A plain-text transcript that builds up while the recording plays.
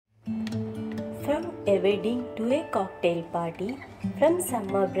From a wedding to a cocktail party, from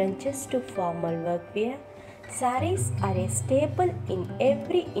summer brunches to formal workwear, saris are a staple in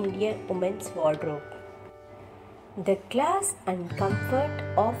every Indian woman's wardrobe. The class and comfort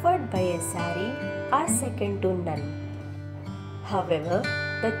offered by a sari are second to none. However,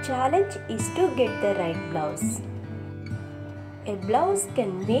 the challenge is to get the right blouse. A blouse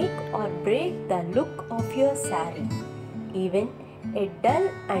can make or break the look of your sari. Even a dull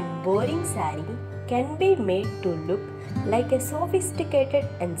and boring sari can be made to look like a sophisticated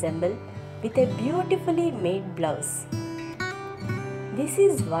ensemble with a beautifully made blouse. This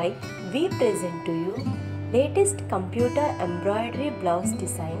is why we present to you latest computer embroidery blouse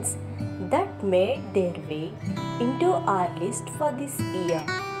designs that made their way into our list for this year.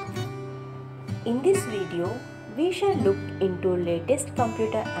 In this video, we shall look into latest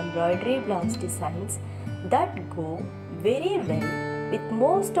computer embroidery blouse designs that go very well with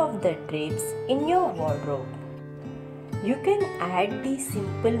most of the drapes in your wardrobe. You can add the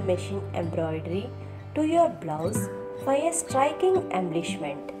simple machine embroidery to your blouse for a striking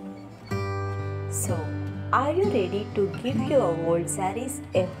embellishment. So, are you ready to give your old saris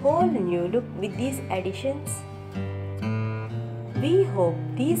a whole new look with these additions? We hope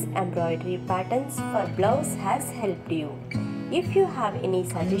these embroidery patterns for blouse has helped you. If you have any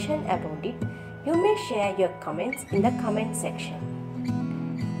suggestion about it, you may share your comments in the comment section.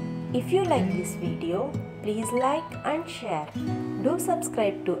 If you like this video, please like and share. Do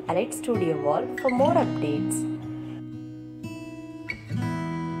subscribe to Elite Studio Wall for more updates.